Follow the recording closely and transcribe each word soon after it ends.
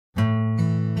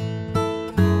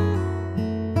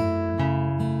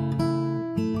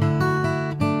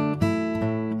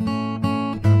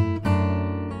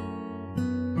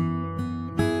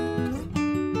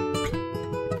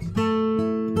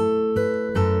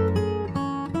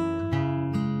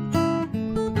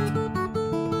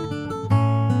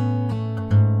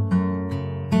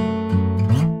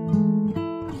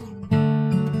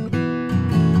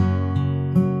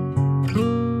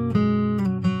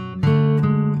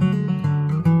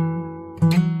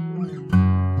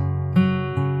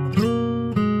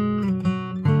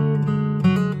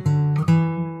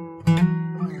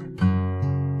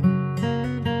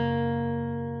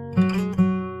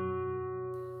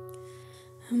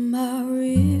am I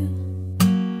real?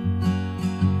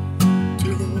 Do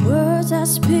the words I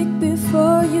speak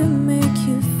before you make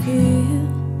you feel?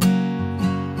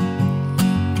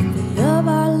 And the love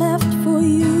I left for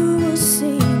you will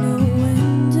see no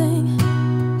ending.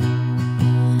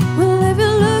 Well, if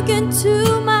you look into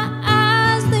my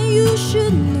eyes, then you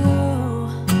should know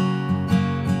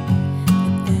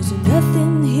that there's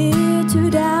nothing here to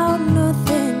doubt,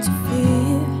 nothing to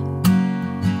fear.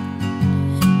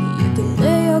 You can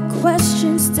lay your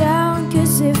questions down,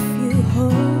 'cause if you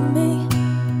hold me,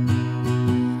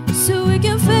 so we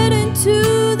can fade into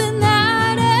the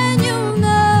night, and you'll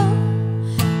know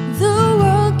the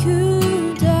world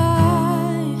could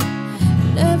die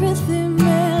and everything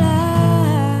may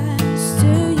last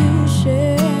till you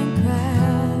share and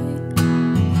cry.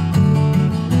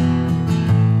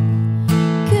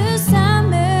 'Cause time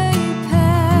may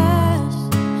pass,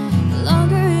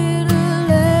 longer it'll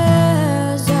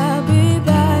last, I'll be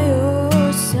by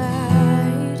your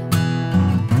side.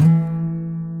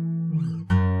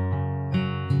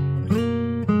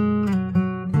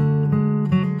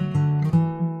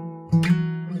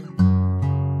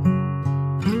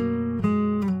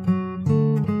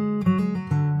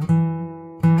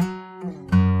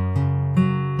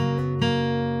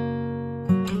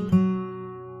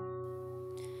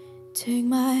 Take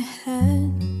my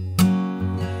hand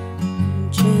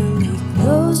and gently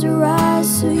close your eyes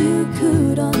so you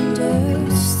could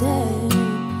understand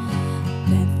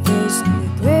that there's no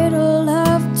greater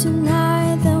love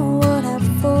tonight than what I have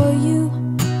for you.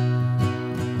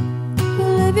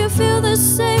 Well, if you feel the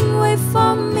same way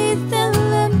for me, then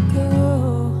let go.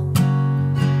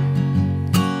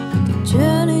 You can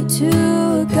journey to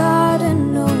a garden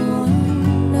no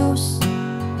one knows.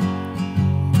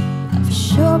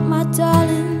 Short, my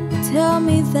darling, tell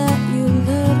me that you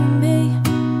love me,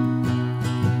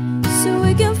 so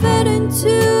we can fade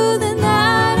into the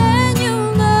night, and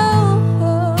you'll know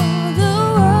the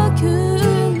world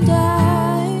could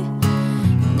die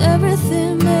and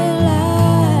everything may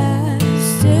last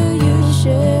till you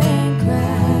share and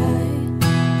cry.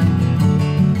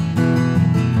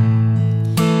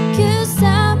 'Cause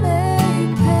time may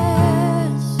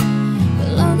pass, but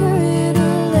longer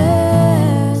it'll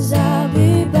last, I'll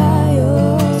be by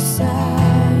your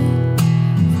side,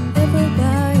 ever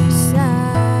by your side.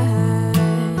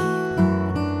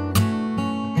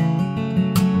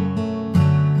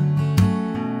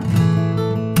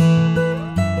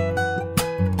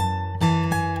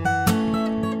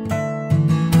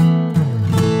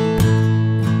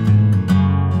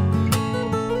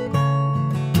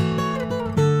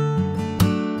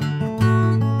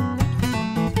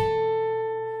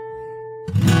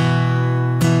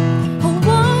 I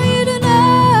want you to know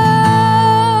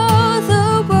the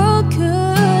world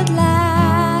could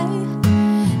lie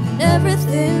and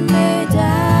everything may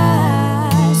die.